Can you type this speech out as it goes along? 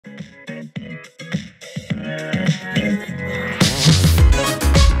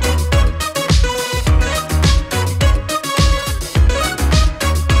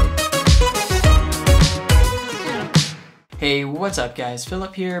What's up guys,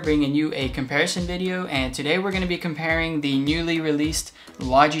 Philip here bringing you a comparison video, and today we're going to be comparing the newly released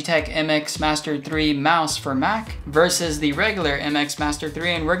Logitech MX Master 3 mouse for Mac versus the regular MX Master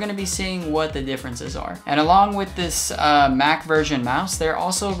 3, and we're going to be seeing what the differences are. And along with this Mac version mouse, they're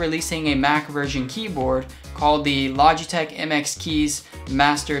also releasing a Mac version keyboard called the Logitech MX Keys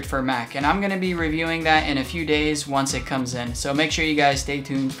Mastered for Mac, and I'm going to be reviewing that in a few days once it comes in, so make sure you guys stay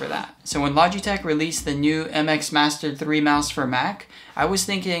tuned for that. So when Logitech released the new MX Master 3 mouse for Mac, I was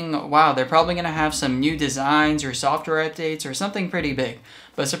thinking, wow, they're probably going to have some new designs or software updates or something pretty big.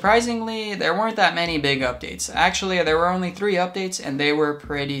 But surprisingly, there weren't that many big updates. Actually, there were only 3 updates and they were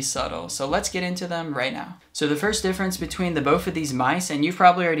pretty subtle. So let's get into them right now. So the first difference between both of these mice, and you've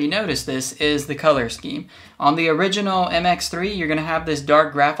probably already noticed this, is the color scheme. On the original MX3, you're going to have this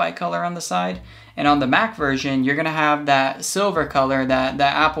dark graphite color on the side. And on the Mac version, you're going to have that silver color that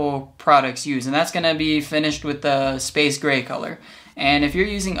Apple products use. And that's going to be finished with the space gray color. And if you're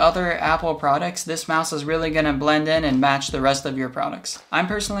using other Apple products, this mouse is really going to blend in and match the rest of your products. I'm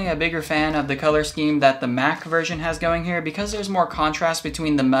personally a bigger fan of the color scheme that the Mac version has going here because there's more contrast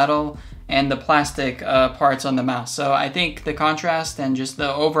between the metal and the plastic parts on the mouse. So I think the contrast and just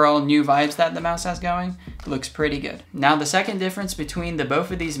the overall new vibes that the mouse has going looks pretty good. Now the second difference between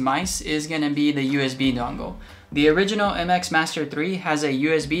both of these mice is going to be the USB dongle. The original MX Master 3 has a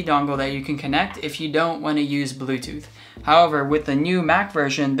USB dongle that you can connect if you don't want to use Bluetooth. However, with the new Mac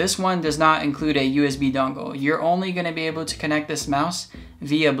version, this one does not include a USB dongle. You're only going to be able to connect this mouse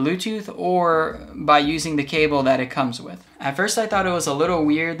via Bluetooth or by using the cable that it comes with. At first I thought it was a little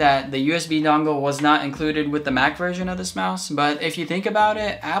weird that the USB dongle was not included with the Mac version of this mouse, but if you think about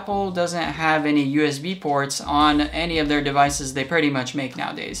it, Apple doesn't have any USB ports on any of their devices they pretty much make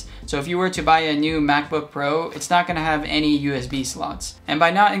nowadays. So if you were to buy a new MacBook Pro, it's not going to have any USB slots. And by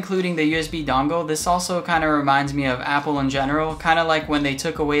not including the USB dongle, this also kind of reminds me of Apple in general, kind of like when they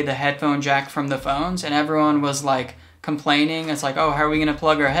took away the headphone jack from the phones and everyone was like complaining. It's like, oh, how are we going to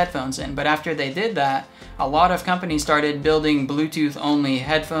plug our headphones in? But after they did that, a lot of companies started building Bluetooth only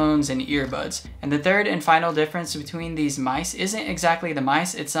headphones and earbuds. And the third and final difference between these mice isn't exactly the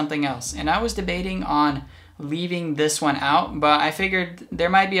mice, it's something else. And I was debating on leaving this one out, but I figured there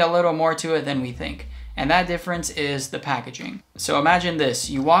might be a little more to it than we think. And that difference is the packaging. So imagine this,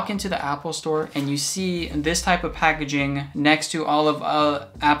 you walk into the Apple store and you see this type of packaging next to all of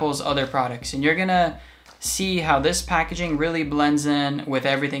Apple's other products. And you're gonna see how this packaging really blends in with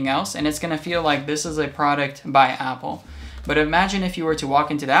everything else, and it's gonna feel like this is a product by Apple. But imagine if you were to walk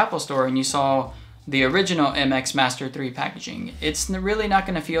into the Apple store and you saw the original MX Master 3 packaging. It's really not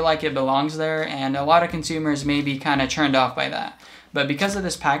gonna feel like it belongs there, and a lot of consumers may be kind of turned off by that. But because of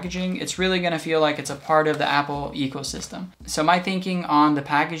this packaging, it's really going to feel like it's a part of the Apple ecosystem. So my thinking on the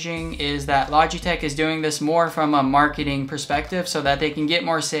packaging is that Logitech is doing this more from a marketing perspective so that they can get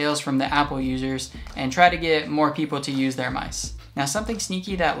more sales from the Apple users and try to get more people to use their mice. Now something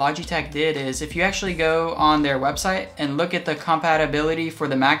sneaky that Logitech did is if you actually go on their website and look at the compatibility for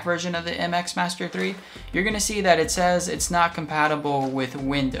the Mac version of the MX Master 3, you're going to see that it says it's not compatible with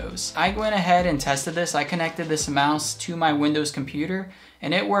Windows. I went ahead and tested this. I connected this mouse to my Windows computer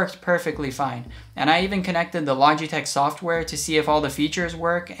and it worked perfectly fine. And I even connected the Logitech software to see if all the features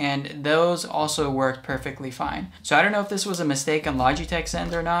work, and those also worked perfectly fine. So I don't know if this was a mistake on Logitech's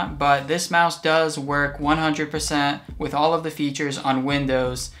end or not, but this mouse does work 100% with all of the features on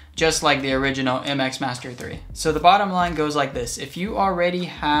Windows, just like the original MX Master 3. So the bottom line goes like this. If you already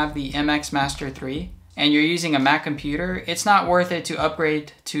have the MX Master 3, and you're using a Mac computer, it's not worth it to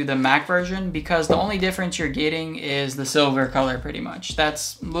upgrade to the Mac version because the only difference you're getting is the silver color pretty much.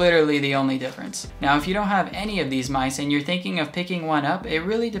 That's literally the only difference. Now, if you don't have any of these mice and you're thinking of picking one up, it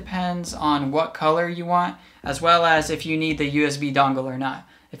really depends on what color you want, as well as if you need the USB dongle or not.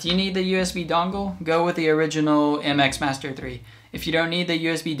 If you need the USB dongle, go with the original MX Master 3. If you don't need the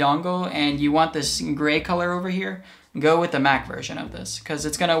USB dongle and you want this gray color over here, go with the Mac version of this because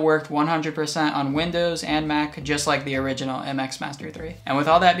it's going to work 100% on Windows and Mac just like the original MX Master 3. And with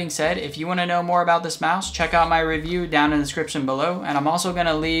all that being said, if you want to know more about this mouse, check out my review down in the description below, and I'm also going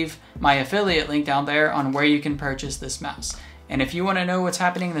to leave my affiliate link down there on where you can purchase this mouse. And if you want to know what's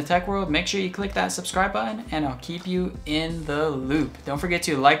happening in the tech world, make sure you click that subscribe button and I'll keep you in the loop. Don't forget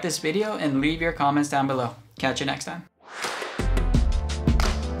to like this video and leave your comments down below. Catch you next time.